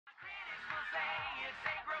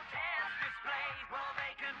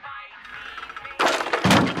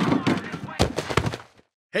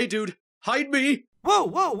Hey dude, hide me! Whoa,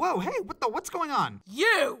 whoa, whoa, hey, what's going on?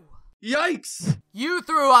 You! Yikes! You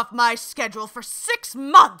threw off my schedule for 6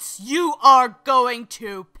 months! You are going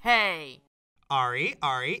to pay! Ari,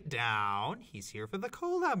 down. He's here for the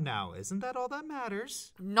collab now. Isn't that all that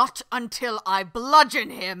matters? Not until I bludgeon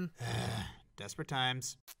him! Desperate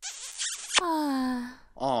times.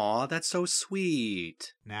 Aw, that's so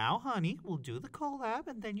sweet. Now, honey, we'll do the collab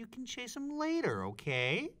and then you can chase him later,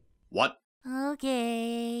 okay? What?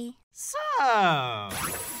 Okay. So... Aw,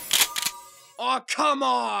 come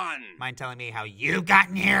on! Mind telling me how you got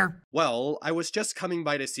in here? Well, I was just coming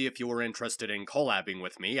by to see if you were interested in collabing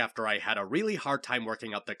with me after I had a really hard time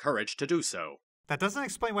working up the courage to do so. That doesn't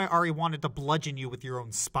explain why Ari wanted to bludgeon you with your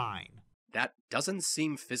own spine. That doesn't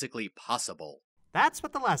seem physically possible. That's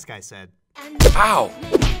what the last guy said. Ow!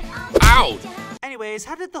 Ow! Anyways,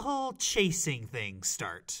 how did the whole chasing thing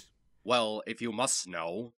start? Well, if you must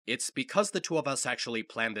know, it's because the two of us actually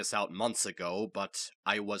planned this out months ago, but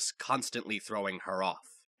I was constantly throwing her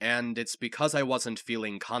off. And it's because I wasn't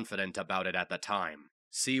feeling confident about it at the time.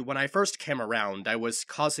 See, when I first came around, I was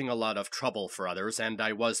causing a lot of trouble for others, and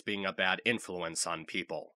I was being a bad influence on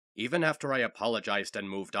people. Even after I apologized and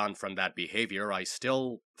moved on from that behavior, I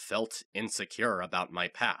still felt insecure about my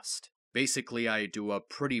past. Basically, I do a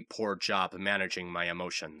pretty poor job managing my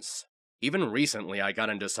emotions. Even recently, I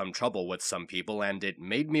got into some trouble with some people, and it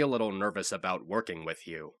made me a little nervous about working with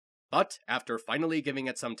you. But after finally giving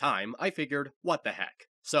it some time, I figured, what the heck?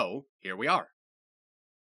 So, here we are.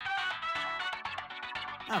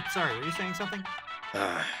 Oh, sorry, were you saying something?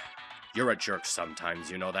 You're a jerk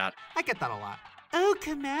sometimes, you know that? I get that a lot. Oh,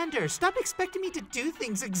 Commander, stop expecting me to do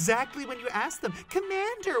things exactly when you ask them.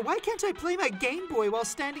 Commander, why can't I play my Game Boy while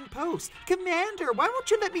standing post? Commander, why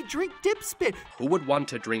won't you let me drink Dipspit? Who would want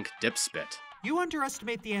to drink Dipspit? You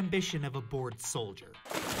underestimate the ambition of a bored soldier.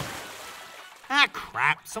 Ah,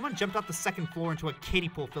 crap. Someone jumped off the second floor into a kiddie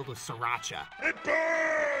pool filled with sriracha. It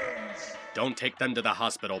burns! Don't take them to the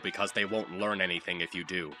hospital because they won't learn anything if you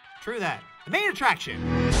do. True that. The main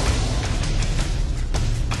attraction.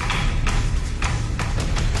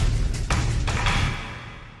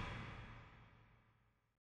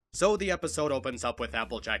 So the episode opens up with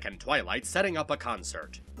Applejack and Twilight setting up a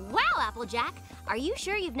concert. Wow, Applejack. Are you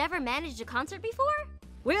sure you've never managed a concert before?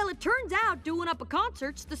 Well, it turns out doing up a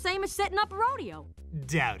concert's the same as setting up a rodeo.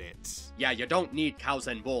 Doubt it. Yeah, you don't need cows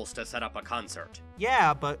and bulls to set up a concert.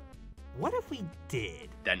 Yeah, but what if we did?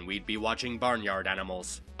 Then we'd be watching barnyard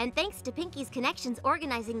animals. And thanks to Pinky's connections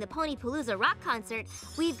organizing the Ponypalooza Rock Concert,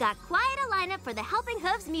 we've got quite a lineup for the Helping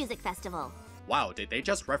Hooves Music Festival. Wow, did they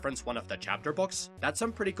just reference one of the chapter books? That's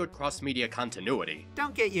some pretty good cross-media continuity.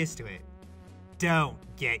 Don't get used to it. Don't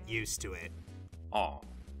get used to it. Aw.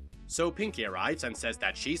 So Pinky arrives and says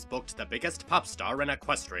that she's booked the biggest pop star in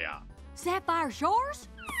Equestria. Sapphire Shores?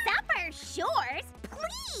 Sapphire Shores?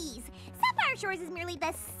 Please! Sapphire Shores is merely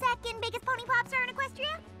the second biggest pony pop star in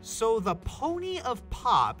Equestria. So the Pony of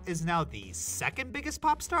Pop is now the second biggest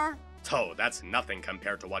pop star? Oh, that's nothing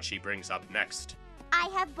compared to what she brings up next. I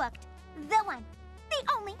have booked the one, the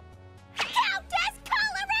only, Countess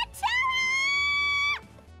Coloratura!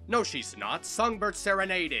 No, she's not. Songbird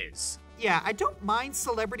Serenade is. Yeah, I don't mind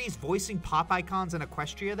celebrities voicing pop icons in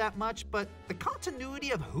Equestria that much, but the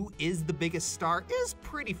continuity of who is the biggest star is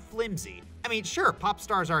pretty flimsy. I mean, sure, pop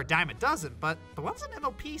stars are a dime a dozen, but the ones in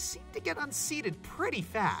MLP seem to get unseated pretty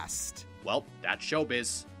fast. Well, that's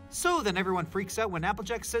showbiz. So then everyone freaks out when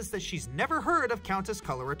Applejack says that she's never heard of Countess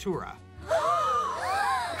Coloratura.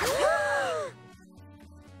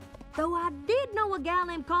 Though I did know a gal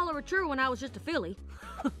named Coloratura when I was just a filly.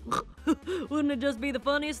 Wouldn't it just be the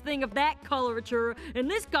funniest thing if that Coloratura and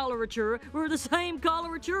this Coloratura were the same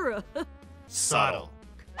Coloratura? Subtle.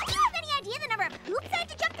 Do you have any idea the number of hoops I had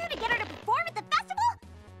to jump through to get her to perform at the festival?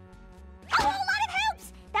 A whole lot of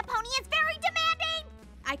hoops! That pony is very demanding!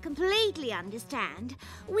 I completely understand.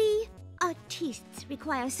 We, artists,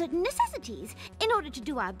 require certain necessities in order to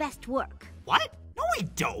do our best work. What? No, we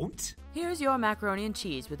don't! Here's your macaroni and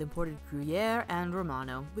cheese with imported Gruyere and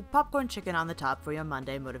Romano, with popcorn chicken on the top for your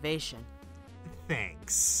Monday motivation.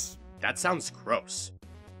 Thanks. That sounds gross.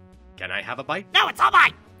 Can I have a bite? No, it's all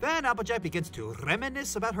mine! Then Applejack begins to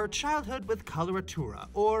reminisce about her childhood with Coloratura,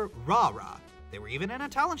 or Rara. They were even in a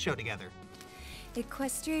talent show together.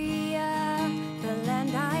 Equestria, the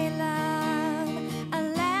land I love, a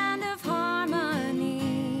land of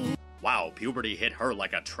harmony. Wow, puberty hit her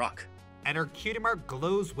like a truck. And her cutie mark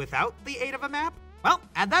glows without the aid of a map? Well,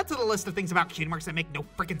 add that to the list of things about cutie marks that make no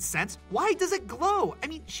frickin' sense. Why does it glow? I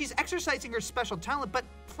mean, she's exercising her special talent, but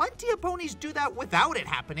plenty of ponies do that without it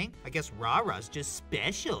happening. I guess Rara's just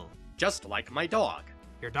special. Just like my dog.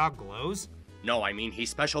 Your dog glows? No, I mean he's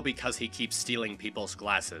special because he keeps stealing people's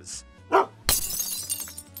glasses.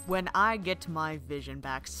 When I get my vision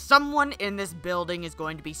back, someone in this building is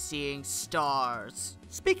going to be seeing stars.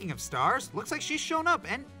 Speaking of stars, looks like she's shown up,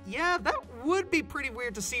 and yeah, that would be pretty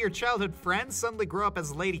weird to see your childhood friend suddenly grow up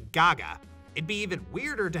as Lady Gaga. It'd be even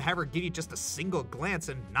weirder to have her give you just a single glance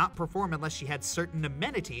and not perform unless she had certain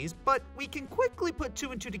amenities, but we can quickly put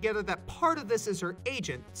two and two together that part of this is her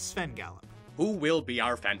agent, Sven-Gallop. Who will be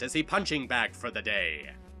our fantasy punching bag for the day?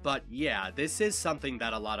 But yeah, this is something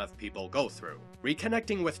that a lot of people go through.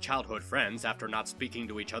 Reconnecting with childhood friends after not speaking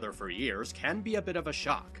to each other for years can be a bit of a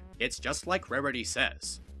shock. It's just like Rarity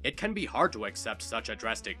says. It can be hard to accept such a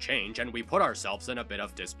drastic change, and we put ourselves in a bit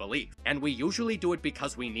of disbelief. And we usually do it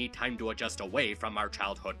because we need time to adjust away from our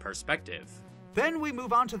childhood perspective. Then we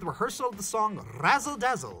move on to the rehearsal of the song Razzle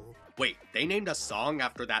Dazzle. Wait, they named a song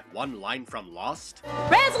after that one line from Lost?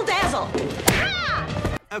 Razzle dazzle!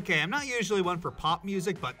 Okay, I'm not usually one for pop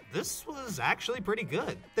music, but this was actually pretty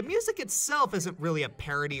good. The music itself isn't really a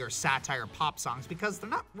parody or satire of pop songs because they're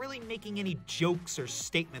not really making any jokes or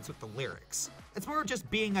statements with the lyrics. It's more just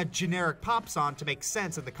being a generic pop song to make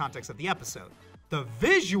sense in the context of the episode. The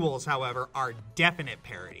visuals, however, are definite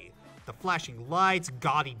parody. The flashing lights,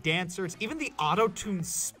 gaudy dancers, even the auto-tune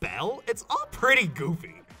spell, it's all pretty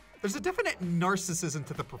goofy. There's a definite narcissism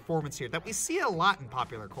to the performance here that we see a lot in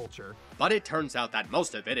popular culture. But it turns out that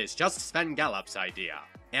most of it is just Sven-Gallop's idea.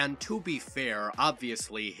 And to be fair,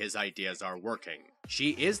 obviously his ideas are working.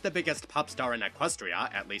 She is the biggest pop star in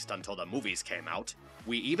Equestria, at least until the movies came out.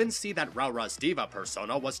 We even see that Raura's diva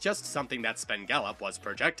persona was just something that Sven-Gallop was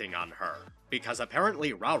projecting on her. Because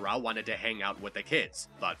apparently Raura wanted to hang out with the kids,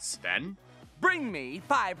 but Sven? Bring me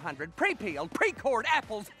 500 pre-peeled, pre-cored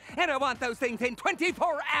apples, and I want those things in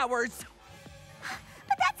 24 hours!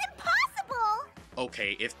 But that's impossible!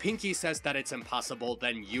 Okay, if Pinky says that it's impossible,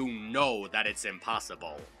 then you know that it's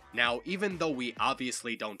impossible. Now, even though we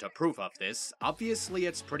obviously don't approve of this, obviously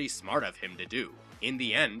it's pretty smart of him to do. In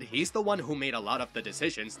the end, he's the one who made a lot of the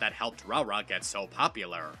decisions that helped Raura get so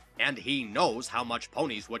popular, and he knows how much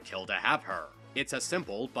ponies would kill to have her. It's a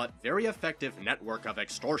simple but very effective network of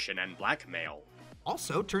extortion and blackmail.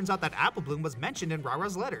 Also, turns out that Applebloom was mentioned in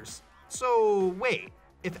Raura's letters. So, wait,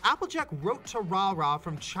 if Applejack wrote to Raura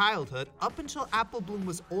from childhood up until Applebloom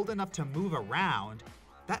was old enough to move around,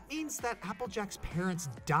 that means that Applejack's parents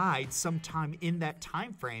died sometime in that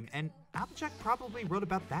time frame, and Applejack probably wrote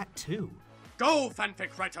about that too. Go,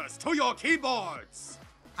 fanfic writers, to your keyboards!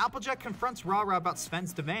 Applejack confronts Raura about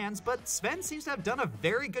Sven's demands, but Sven seems to have done a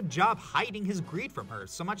very good job hiding his greed from her,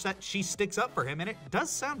 so much that she sticks up for him, and it does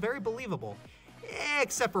sound very believable.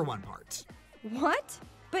 Except for one part. What?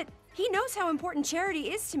 But he knows how important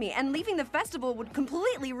charity is to me, and leaving the festival would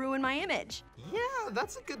completely ruin my image. Yeah,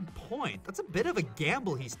 that's a good point. That's a bit of a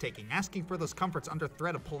gamble he's taking, asking for those comforts under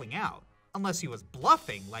threat of pulling out. Unless he was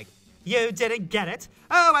bluffing, like, you didn't get it?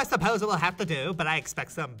 Oh, I suppose it will have to do, but I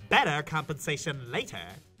expect some better compensation later.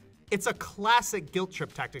 It's a classic guilt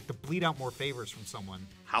trip tactic to bleed out more favors from someone.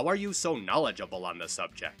 How are you so knowledgeable on the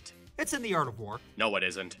subject? It's in The Art of War. No, it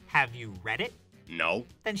isn't. Have you read it? No.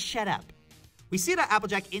 Then shut up. We see that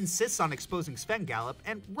Applejack insists on exposing Sven-Gallop,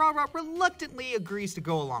 and Raura reluctantly agrees to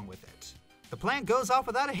go along with it. The plan goes off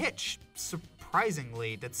without a hitch.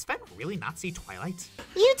 Surprisingly, did Sven really not see Twilight?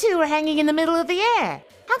 You two were hanging in the middle of the air.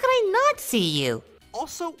 How could I not see you?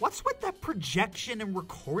 Also, what's with that projection and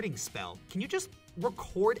recording spell? Can you just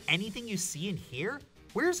record anything you see and hear?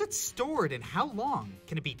 Where is it stored and how long?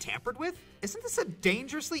 Can it be tampered with? Isn't this a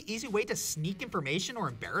dangerously easy way to sneak information or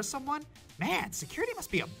embarrass someone? Man, security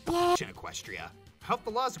must be a bitch in Equestria. I hope the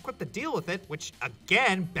law is equipped to deal with it, which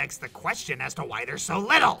again begs the question as to why there's so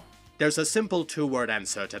little. There's a simple two-word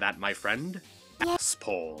answer to that, my friend.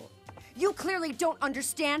 Asshole. You clearly don't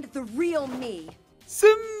understand the real me.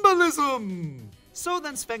 Symbolism! So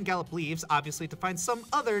then Sven-Gallop leaves, obviously to find some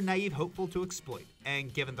other naive hopeful to exploit.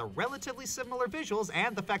 And given the relatively similar visuals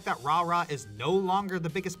and the fact that Raura is no longer the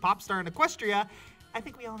biggest pop star in Equestria, I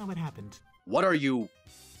think we all know what happened. What are you...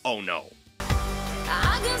 Oh no.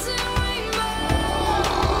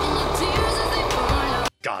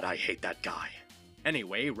 God, I hate that guy.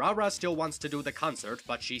 Anyway, Raura still wants to do the concert,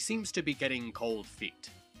 but she seems to be getting cold feet.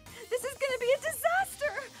 This is gonna be a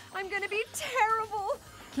disaster! I'm gonna be terrible!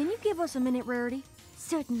 Can you give us a minute, Rarity?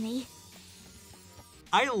 Certainly.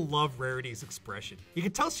 I love Rarity's expression. You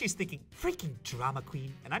can tell she's thinking, freaking drama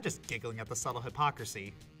queen, and I'm just giggling at the subtle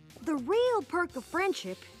hypocrisy. The real perk of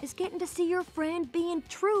friendship is getting to see your friend being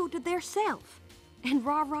true to their self. And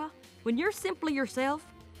Raura, when you're simply yourself,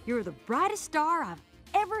 you're the brightest star I've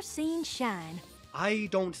ever seen shine. I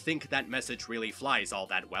don't think that message really flies all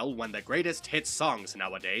that well when the greatest hit songs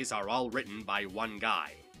nowadays are all written by one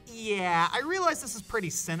guy. Yeah, I realize this is pretty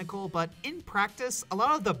cynical, but in practice, a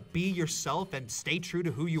lot of the be yourself and stay true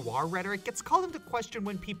to who you are rhetoric gets called into question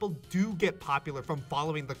when people do get popular from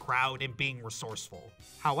following the crowd and being resourceful.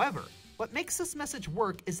 However, what makes this message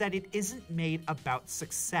work is that it isn't made about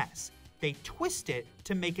success. They twist it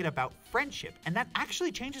to make it about friendship, and that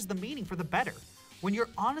actually changes the meaning for the better. When you're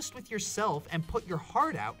honest with yourself and put your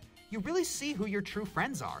heart out, you really see who your true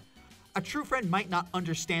friends are. A true friend might not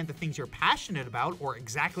understand the things you're passionate about or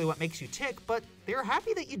exactly what makes you tick, but they're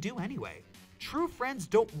happy that you do anyway. True friends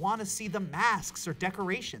don't want to see the masks or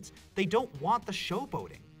decorations. They don't want the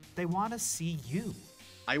showboating. They want to see you.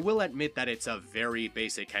 I will admit that it's a very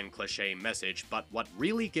basic and cliche message, but what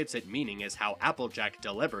really gives it meaning is how Applejack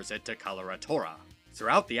delivers it to Coloratura.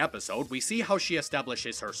 Throughout the episode, we see how she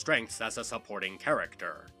establishes her strengths as a supporting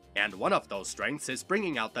character, and one of those strengths is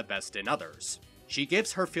bringing out the best in others. She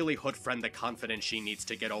gives her Philly Hood friend the confidence she needs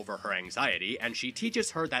to get over her anxiety, and she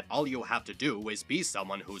teaches her that all you have to do is be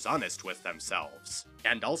someone who's honest with themselves.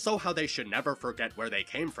 And also how they should never forget where they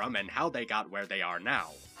came from and how they got where they are now.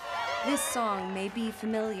 This song may be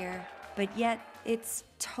familiar, but yet it's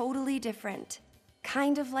totally different.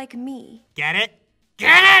 Kind of like me. Get it?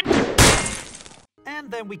 Get it?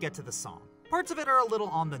 And then we get to the song. Parts of it are a little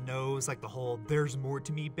on the nose, like the whole "there's more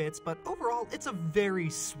to me" bits, but overall, it's a very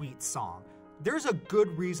sweet song. There's a good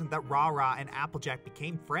reason that Ra-Ra and Applejack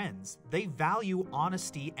became friends. They value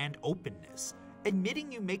honesty and openness.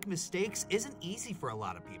 Admitting you make mistakes isn't easy for a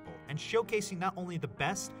lot of people, and showcasing not only the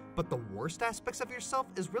best, but the worst aspects of yourself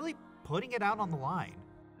is really putting it out on the line.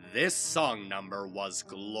 This song number was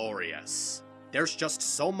glorious. There's just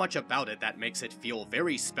so much about it that makes it feel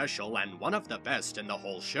very special and one of the best in the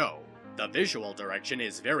whole show. The visual direction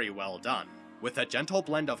is very well done, with a gentle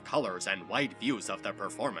blend of colors and wide views of the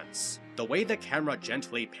performance. The way the camera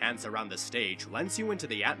gently pans around the stage lends you into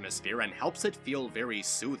the atmosphere and helps it feel very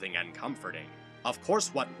soothing and comforting. Of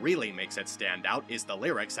course, what really makes it stand out is the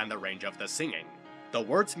lyrics and the range of the singing. The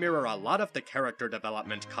words mirror a lot of the character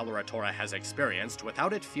development Coloratura has experienced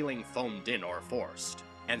without it feeling phoned in or forced.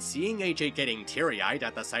 And seeing AJ getting teary-eyed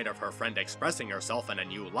at the sight of her friend expressing herself in a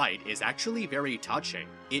new light is actually very touching.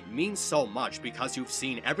 It means so much because you've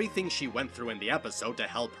seen everything she went through in the episode to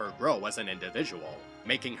help her grow as an individual,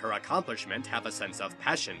 making her accomplishment have a sense of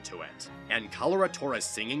passion to it. And Coloratura's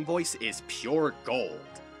singing voice is pure gold.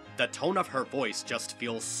 The tone of her voice just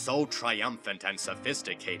feels so triumphant and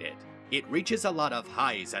sophisticated. It reaches a lot of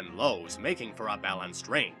highs and lows, making for a balanced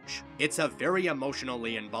range. It's a very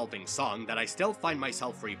emotionally involving song that I still find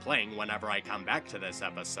myself replaying whenever I come back to this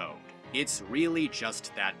episode. It's really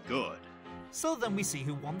just that good. So then we see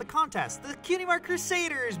who won the contest, the Cutie Mark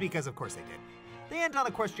Crusaders, because of course they did. They end on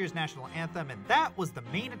Equestria's national anthem, and that was the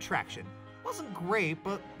main attraction. Wasn't great,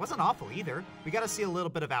 but wasn't awful either. We got to see a little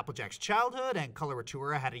bit of Applejack's childhood, and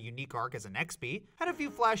Coloratura had a unique arc as an XP, had a few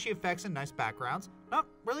flashy effects and nice backgrounds. Not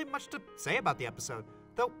really much to say about the episode,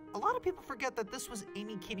 though a lot of people forget that this was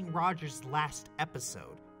Amy Keating Rogers' last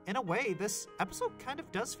episode. In a way, this episode kind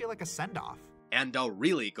of does feel like a send-off. And a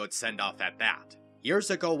really good send-off at that. Years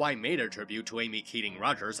ago, I made a tribute to Amy Keating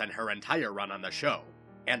Rogers and her entire run on the show.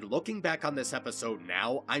 And looking back on this episode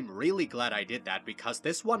now, I'm really glad I did that because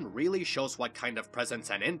this one really shows what kind of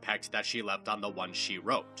presence and impact that she left on the ones she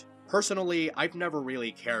wrote. Personally, I've never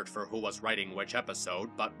really cared for who was writing which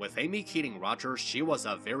episode, but with Amy Keating Rogers, she was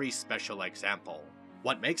a very special example.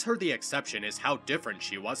 What makes her the exception is how different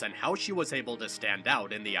she was and how she was able to stand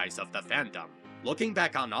out in the eyes of the fandom. Looking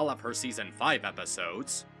back on all of her Season 5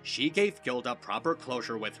 episodes, she gave Gilda proper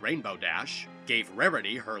closure with Rainbow Dash, gave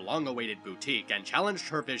Rarity her long-awaited boutique and challenged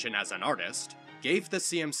her vision as an artist, gave the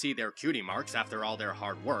CMC their cutie marks after all their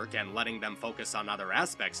hard work and letting them focus on other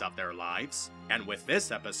aspects of their lives, and with this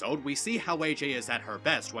episode we see how AJ is at her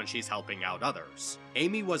best when she's helping out others.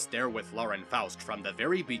 Amy was there with Lauren Faust from the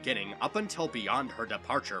very beginning up until beyond her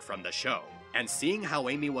departure from the show. And seeing how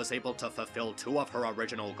Amy was able to fulfill 2 of her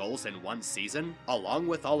original goals in 1 season, along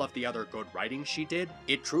with all of the other good writing she did,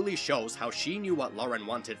 it truly shows how she knew what Lauren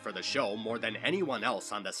wanted for the show more than anyone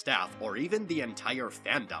else on the staff or even the entire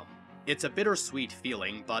fandom. It's a bittersweet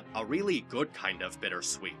feeling, but a really good kind of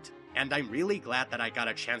bittersweet. And I'm really glad that I got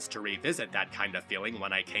a chance to revisit that kind of feeling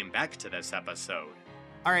when I came back to this episode.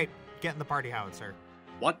 Alright, get in the party howitzer.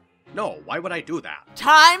 What? No, why would I do that?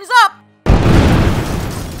 Time's up!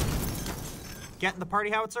 Get in the party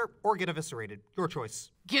howitzer or get eviscerated. Your choice.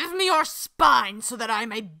 Give me your spine so that I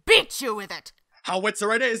may beat you with it!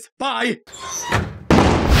 Howitzer it is! Bye!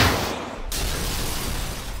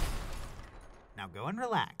 Now go and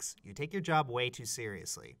relax. You take your job way too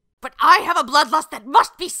seriously. But I have a bloodlust that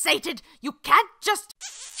must be sated. You can't just...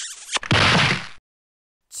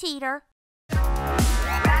 Cheater.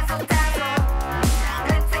 Razzle